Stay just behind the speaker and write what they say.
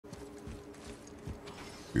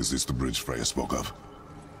Is this the bridge Freya spoke of?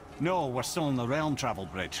 No, we're still on the realm travel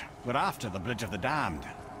bridge. We're after the Bridge of the Damned.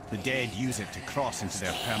 The dead use it to cross into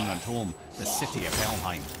their permanent home, the city of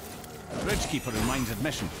Helheim. The Bridgekeeper reminds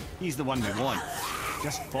admission. He's the one we want.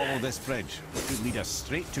 Just follow this bridge. It could lead us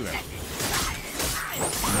straight to him.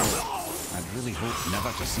 No, I'd really hope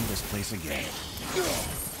never to see this place again.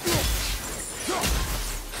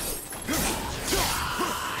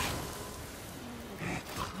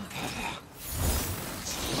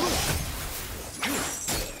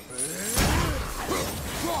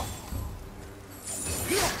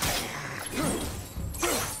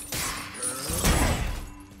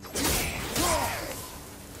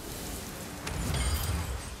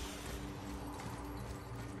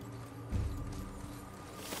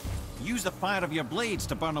 Use the fire of your blades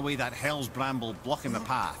to burn away that hell's bramble blocking the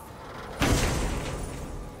path.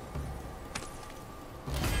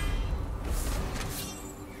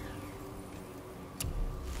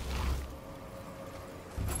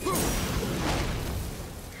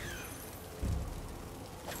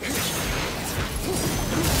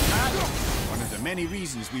 One of the many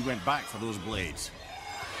reasons we went back for those blades.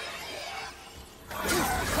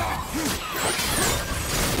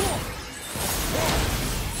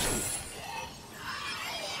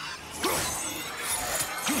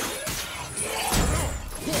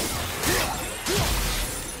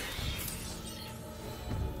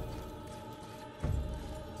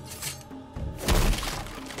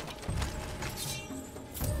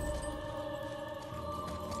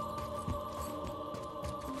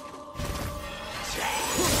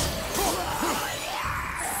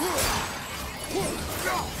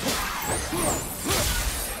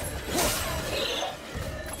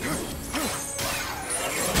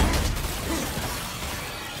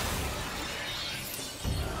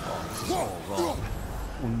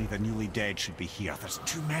 Only the newly dead should be here. There's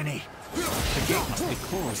too many. The gate must be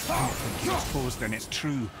closed. And if the gate's closed, then it's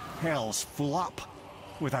true. Hell's full up.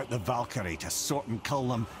 Without the Valkyrie to sort and cull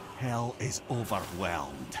them, hell is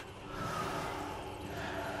overwhelmed.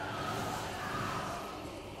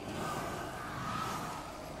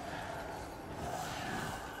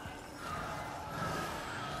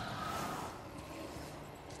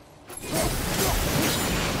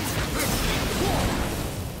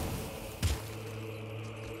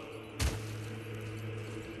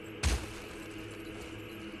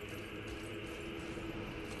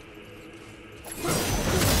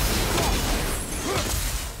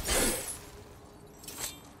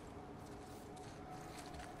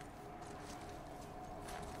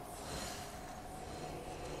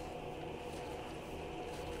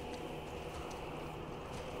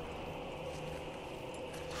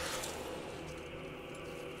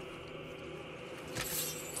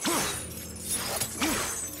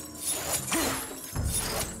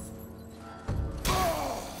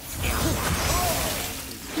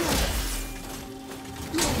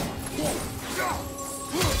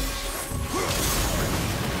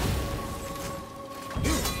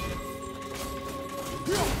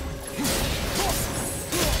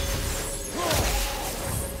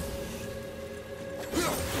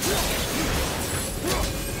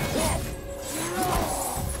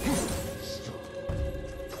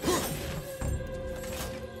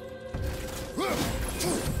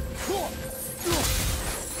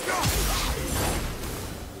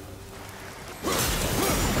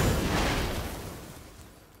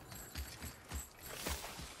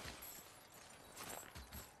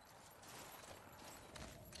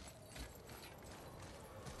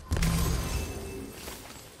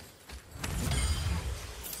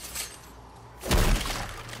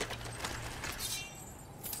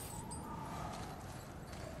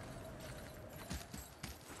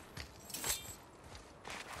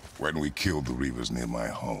 When we killed the Reavers near my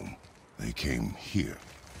home, they came here.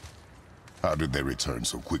 How did they return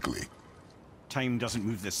so quickly? Time doesn't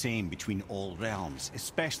move the same between all realms,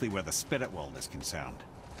 especially where the spirit world is concerned.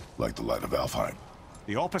 Like the light of Alfheim.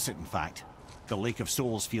 The opposite, in fact. The Lake of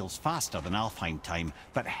Souls feels faster than Alfheim time,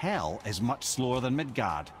 but Hell is much slower than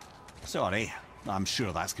Midgard. Sorry, I'm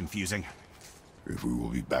sure that's confusing. If we will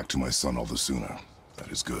be back to my son all the sooner, that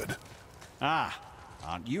is good. Ah,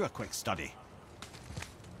 aren't you a quick study?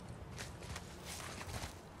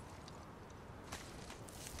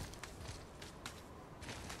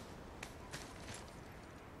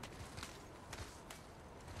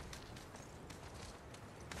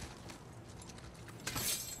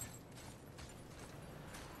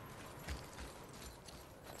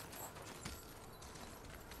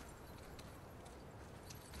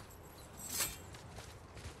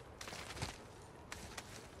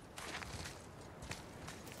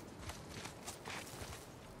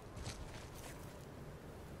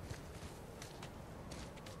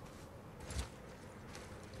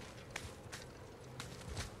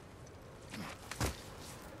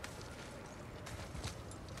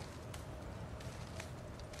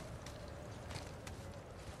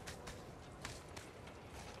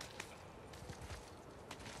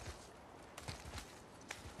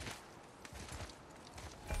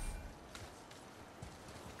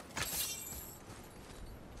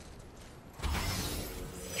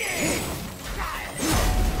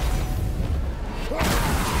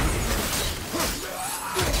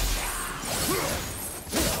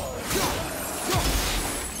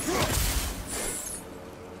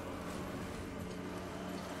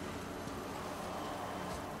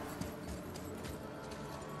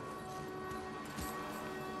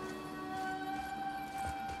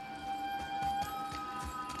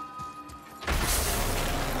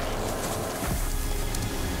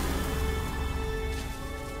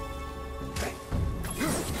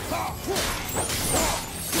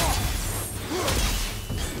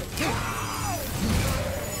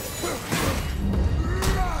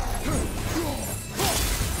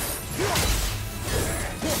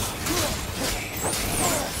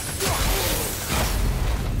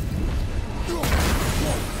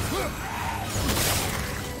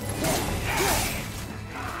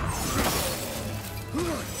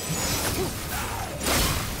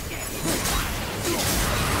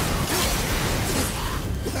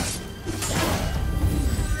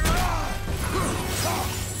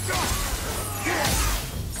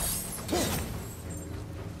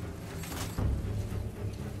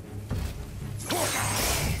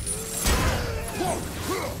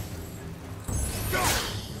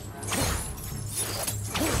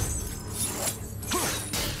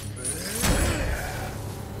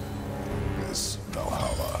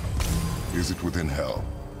 within Hell.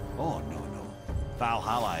 Oh, no, no.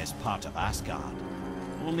 Valhalla is part of Asgard.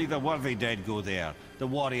 Only the worthy dead go there, the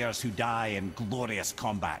warriors who die in glorious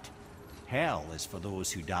combat. Hell is for those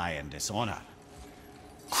who die in dishonor.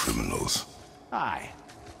 Criminals. Aye,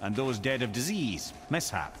 and those dead of disease,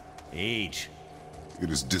 mishap, age. It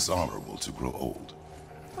is dishonorable to grow old.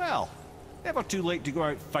 Well, never too late to go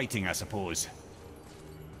out fighting, I suppose.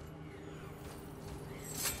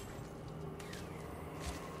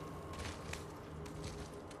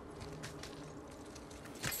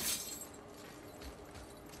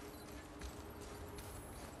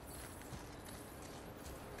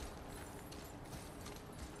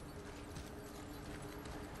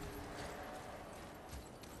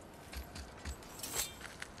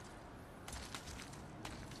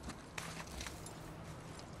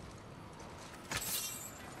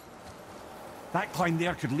 That climb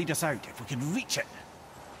there could lead us out if we could reach it.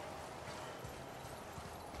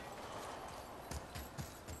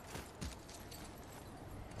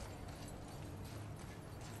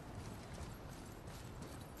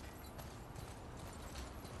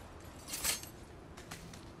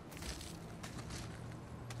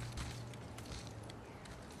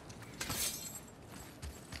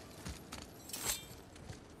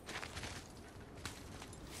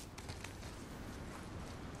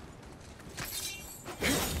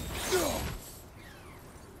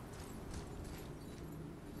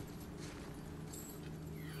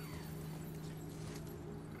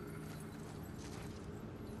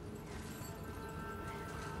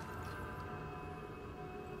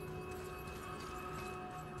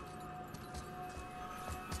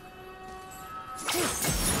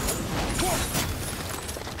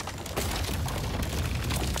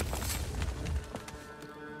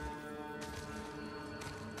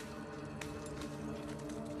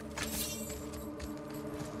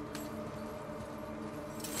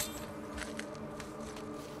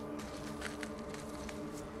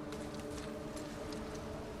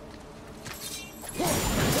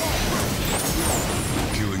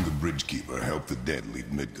 Killing the Bridgekeeper helped the dead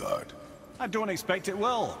leave Midgard. I don't expect it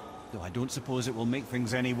will, though I don't suppose it will make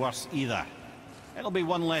things any worse either. It'll be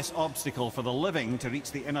one less obstacle for the living to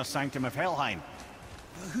reach the inner sanctum of Helheim.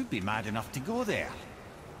 Who'd be mad enough to go there?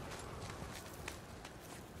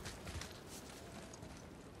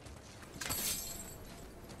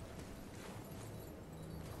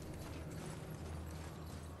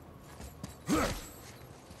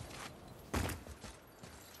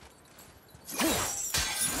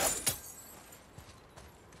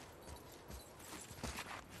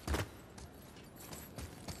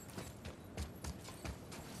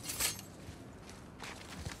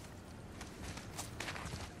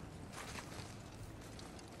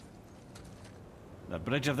 The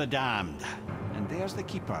Bridge of the Damned. And there's the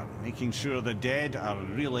Keeper, making sure the dead are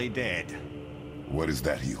really dead. What is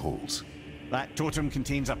that he holds? That totem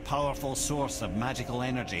contains a powerful source of magical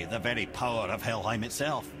energy, the very power of Helheim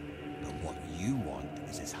itself. But what you want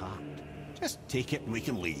is his heart. Just take it and we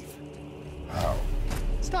can leave. How?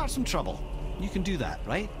 Start some trouble. You can do that,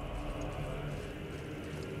 right?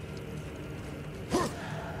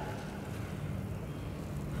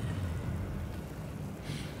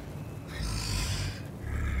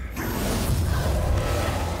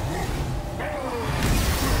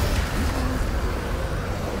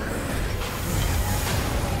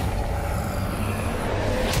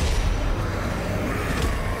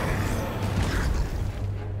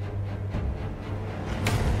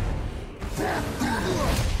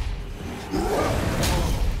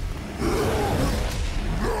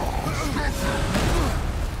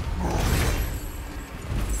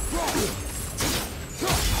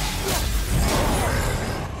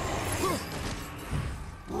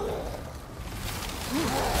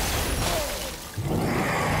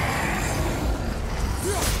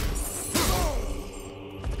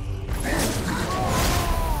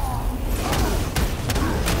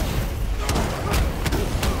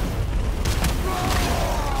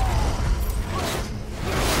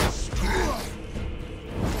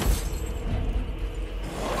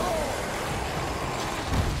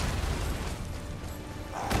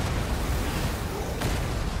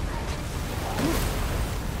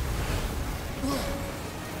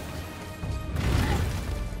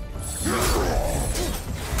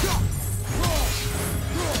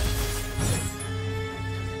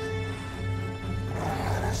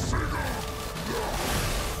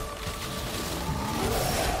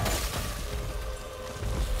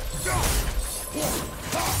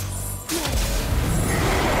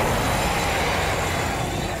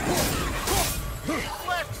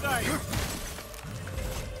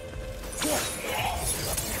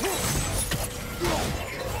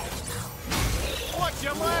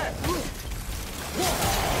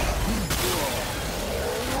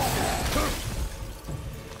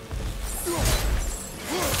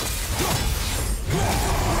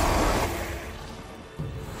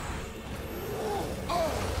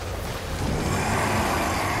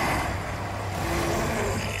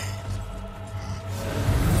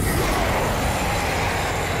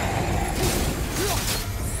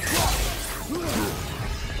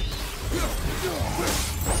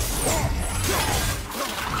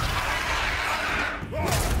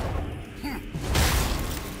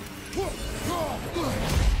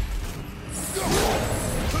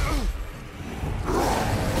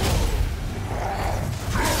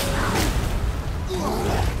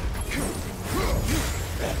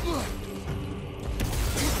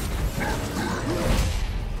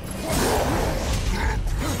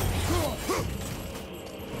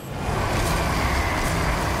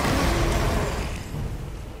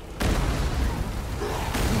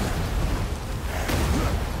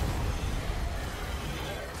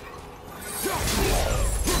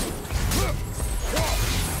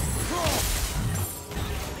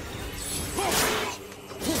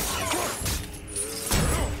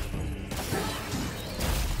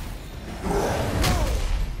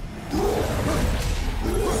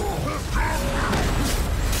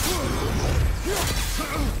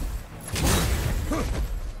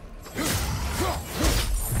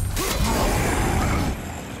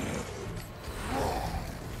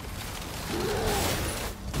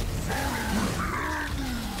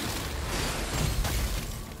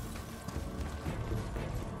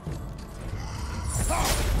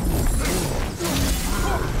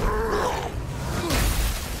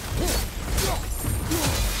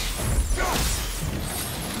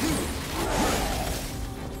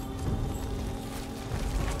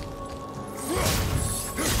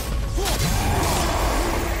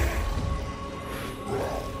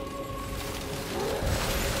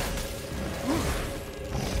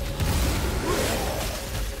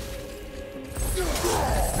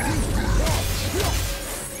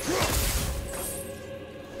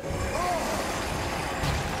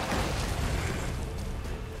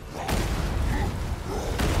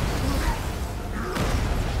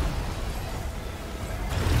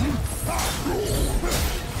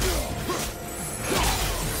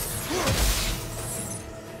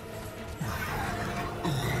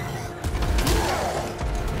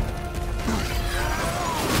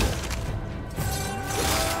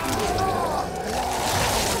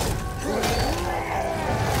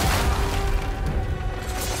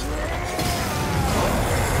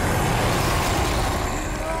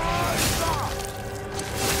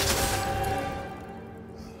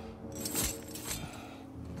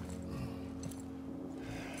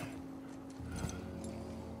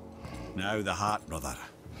 Now the heart, brother.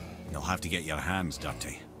 You'll have to get your hands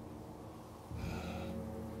dirty.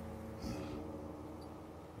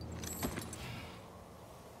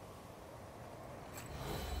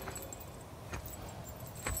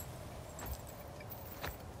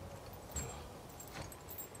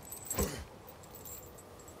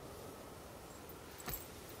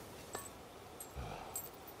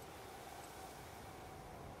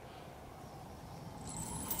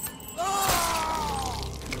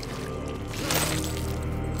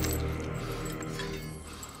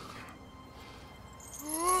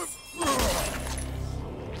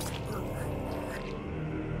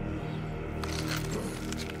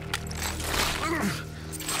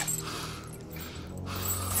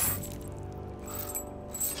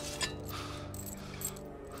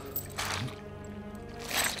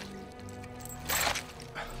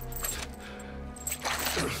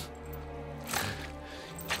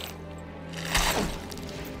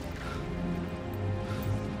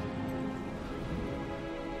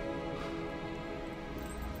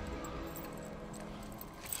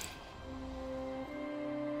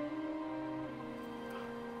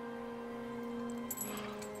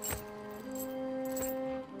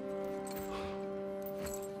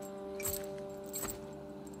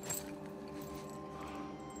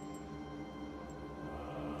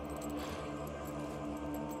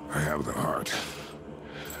 I have the heart.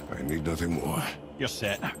 I need nothing more. You're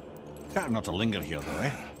set. Better not to linger here, though,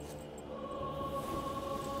 eh?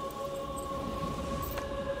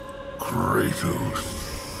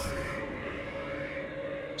 Kratos.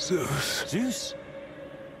 Zeus. Zeus?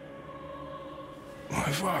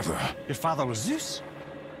 My father. Your father was Zeus?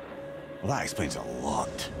 Well, that explains a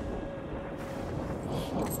lot.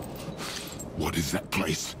 What is that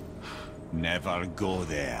place? Never go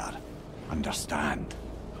there. Understand?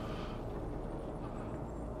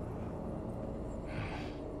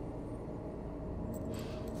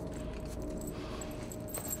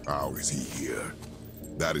 How is he here?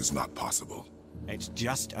 That is not possible. It's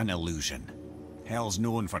just an illusion. Hell's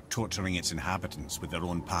known for torturing its inhabitants with their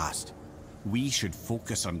own past. We should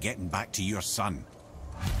focus on getting back to your son.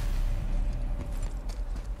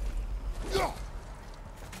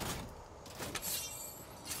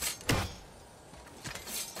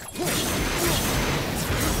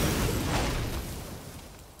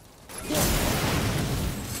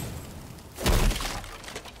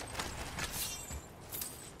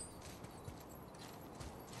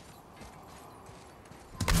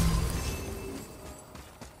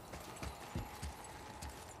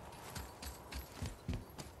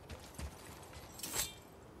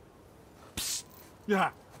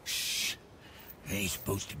 Yeah. Shh. Ain't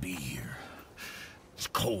supposed to be here. It's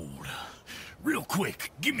cold. Real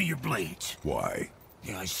quick, give me your blades. Why?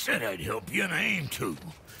 Yeah, I said I'd help you, and I aim to.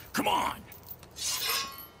 Come on.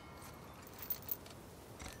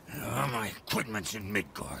 My equipment's in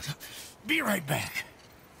Midgard. Be right back.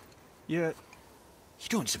 You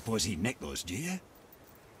don't suppose he nicked those, do you?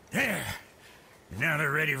 There. Now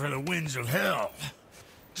they're ready for the winds of hell.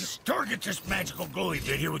 Just target this magical glowy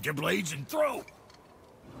bit here with your blades and throw.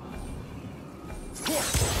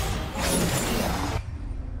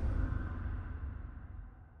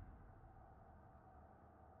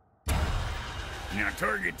 Now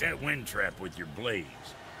target that wind trap with your blades.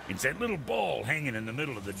 It's that little ball hanging in the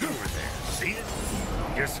middle of the door there. See it?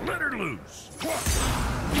 Just let her loose.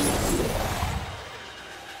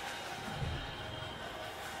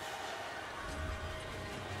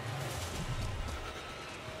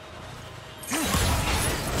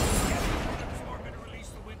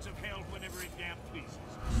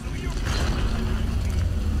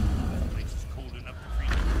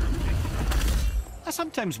 I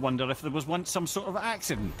sometimes wonder if there was once some sort of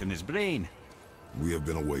accident in his brain. We have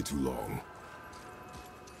been away too long.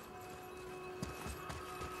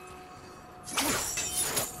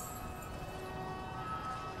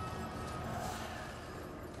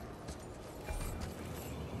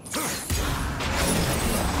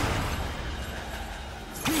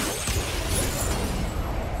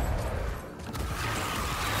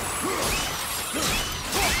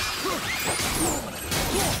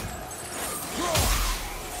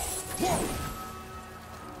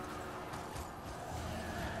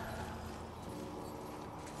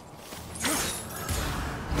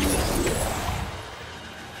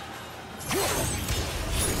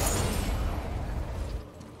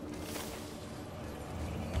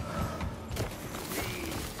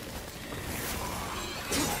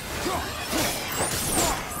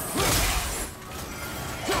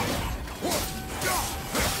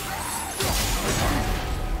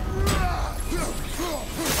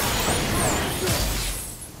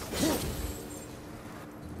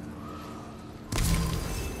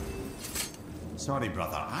 Sorry,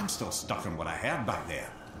 brother. I'm still stuck on what I heard back there.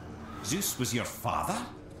 Zeus was your father?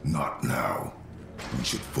 Not now. We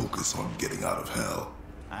should focus on getting out of hell.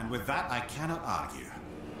 And with that, I cannot argue.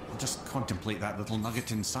 I'll just contemplate that little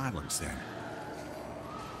nugget in silence then.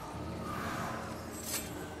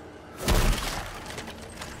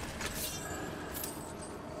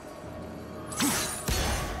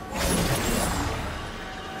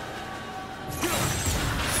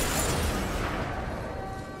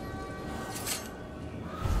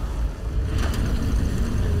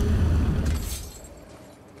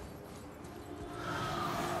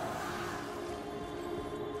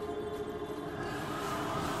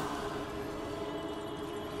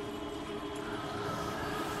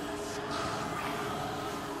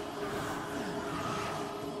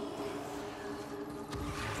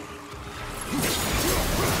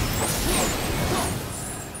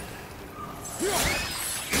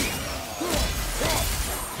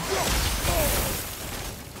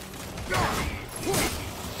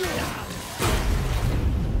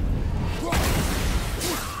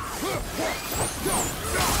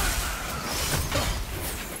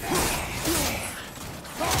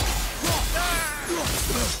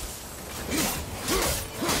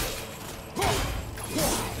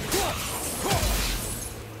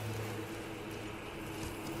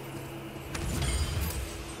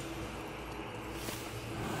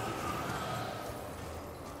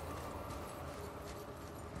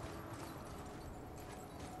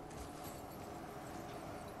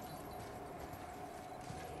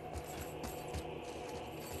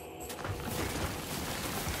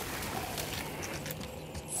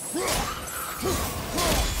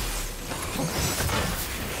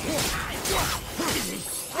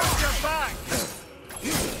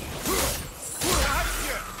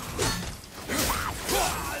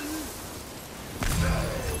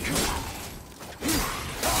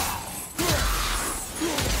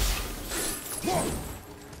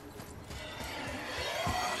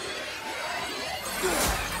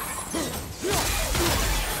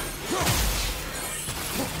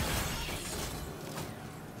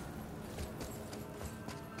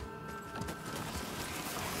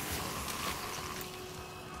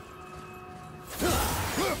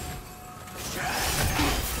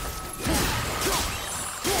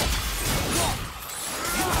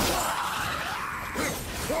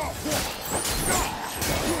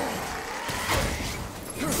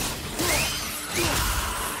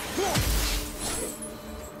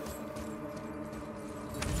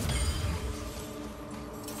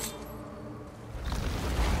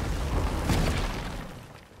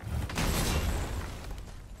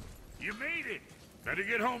 You made it! Better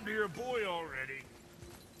get home to your boy already.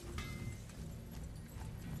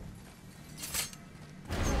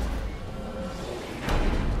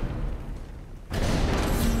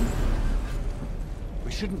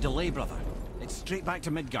 We shouldn't delay, brother. It's straight back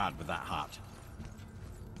to Midgard with that heart.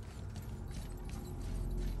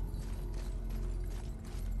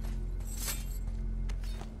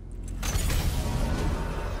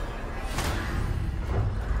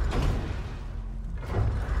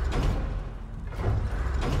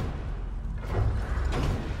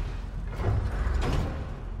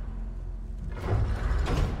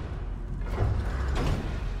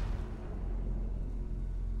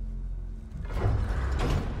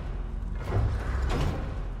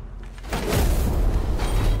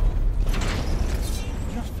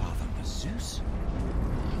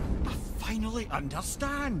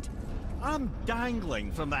 Understand? I'm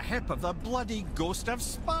dangling from the hip of the bloody ghost of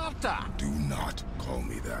Sparta! Do not call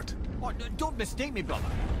me that. Oh, don't mistake me, brother.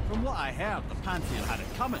 From what I heard, the Pantheon had it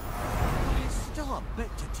coming. But it's still a bit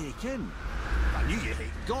to take in. I knew you hate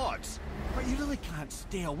gods, but you really can't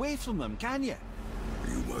stay away from them, can you?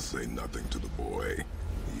 You must say nothing to the boy.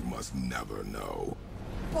 He must never know.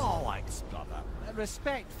 Bollocks, brother.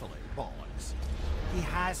 Respectfully, bollocks. He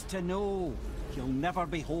has to know. He'll never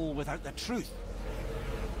be whole without the truth.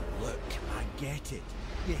 Look, I get it.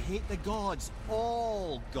 You hate the gods.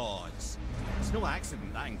 All gods. It's no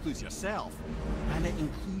accident that includes yourself. And it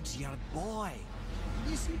includes your boy.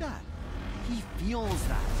 You see that? He feels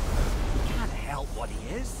that. He can't help what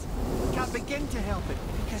he is. He can't begin to help it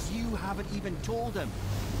because you haven't even told him.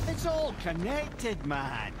 It's all connected,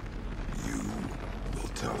 man. You will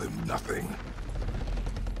tell him nothing.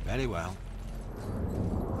 Very well.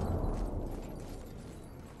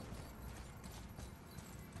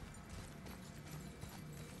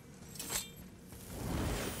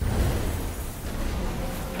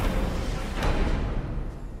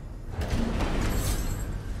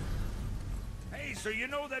 So you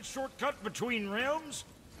know that shortcut between realms?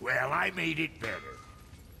 Well, I made it better.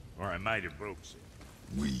 Or I might have broke it.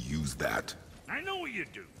 We use that. I know you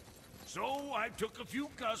do. So I took a few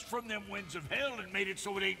gusts from them winds of hell and made it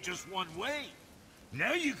so it ain't just one way.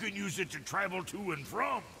 Now you can use it to travel to and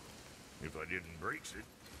from. If I didn't break it.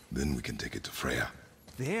 Then we can take it to Freya.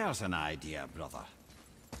 There's an idea, brother.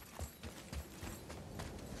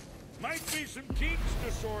 Might be some kinks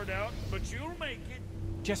to sort out, but you'll make it.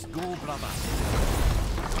 Just go, brother.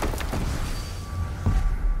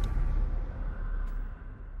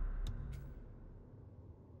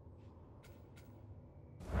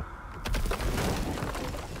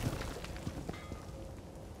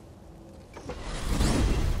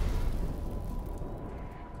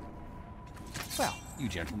 Well, you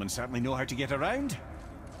gentlemen certainly know how to get around.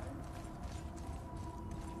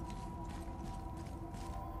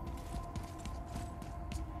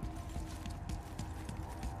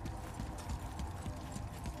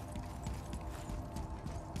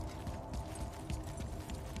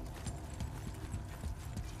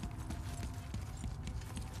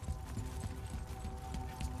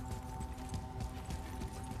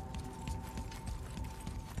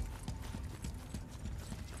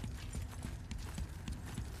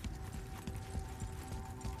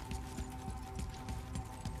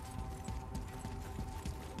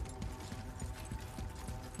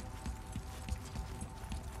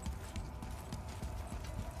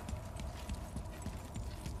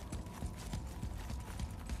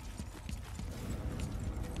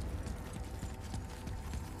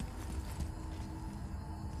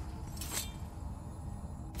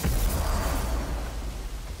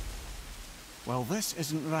 Well, this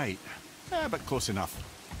isn't right. But close enough.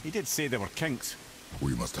 He did say there were kinks.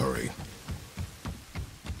 We must hurry.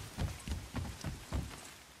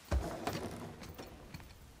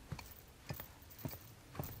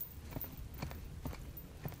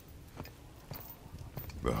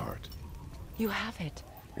 The heart. You have it.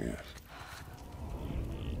 Yes.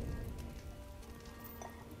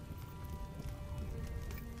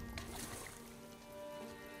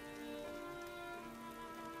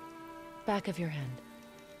 Back of your hand.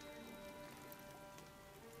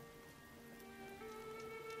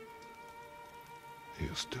 He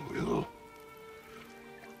is still ill.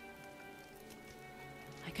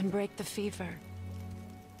 I can break the fever.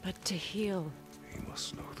 But to heal... He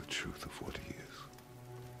must know the truth of what he is.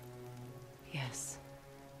 Yes.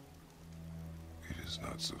 It is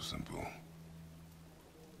not so simple.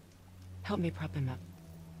 Help me prop him up.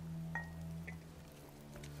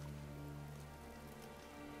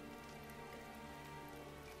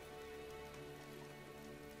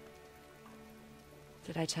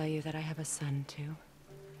 Did I tell you that I have a son, too?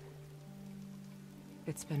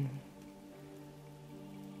 It's been...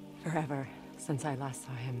 forever since I last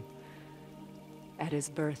saw him. At his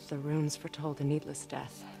birth, the runes foretold a needless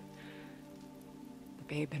death. The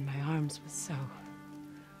babe in my arms was so...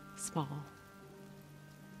 small.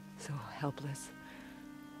 So helpless.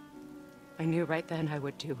 I knew right then I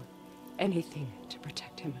would do anything to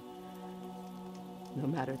protect him. No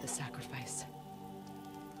matter the sacrifice.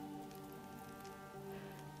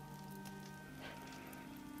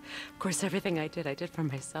 Of course, everything I did for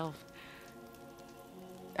myself.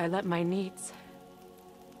 I let my needs,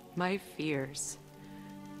 my fears,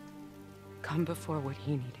 come before what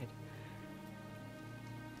he needed.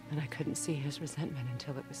 And I couldn't see his resentment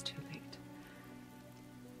until it was too late.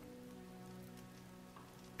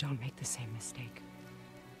 Don't make the same mistake.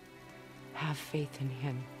 Have faith in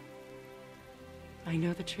him. I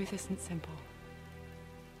know the truth isn't simple,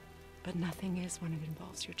 but nothing is when it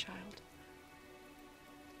involves your child.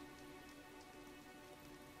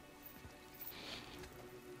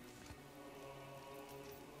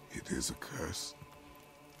 It is a curse.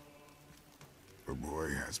 The boy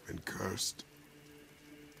has been cursed.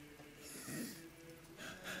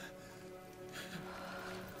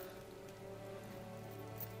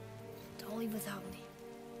 Don't leave without me.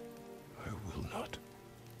 I will not.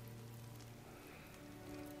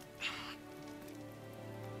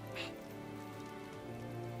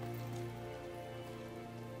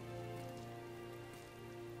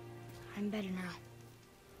 I'm better now.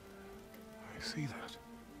 I see that.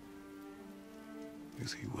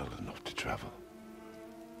 Is he well enough to travel?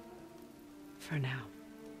 For now.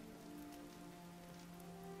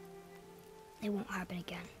 It won't happen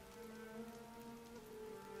again.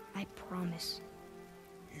 I promise.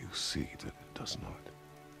 You see that it does not.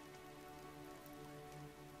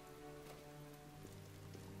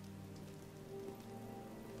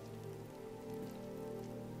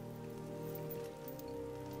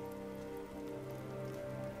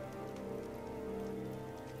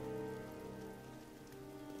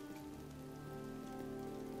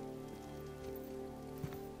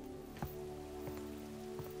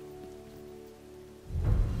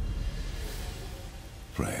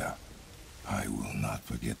 I will not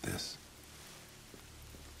forget this.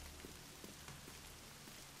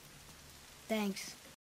 Thanks.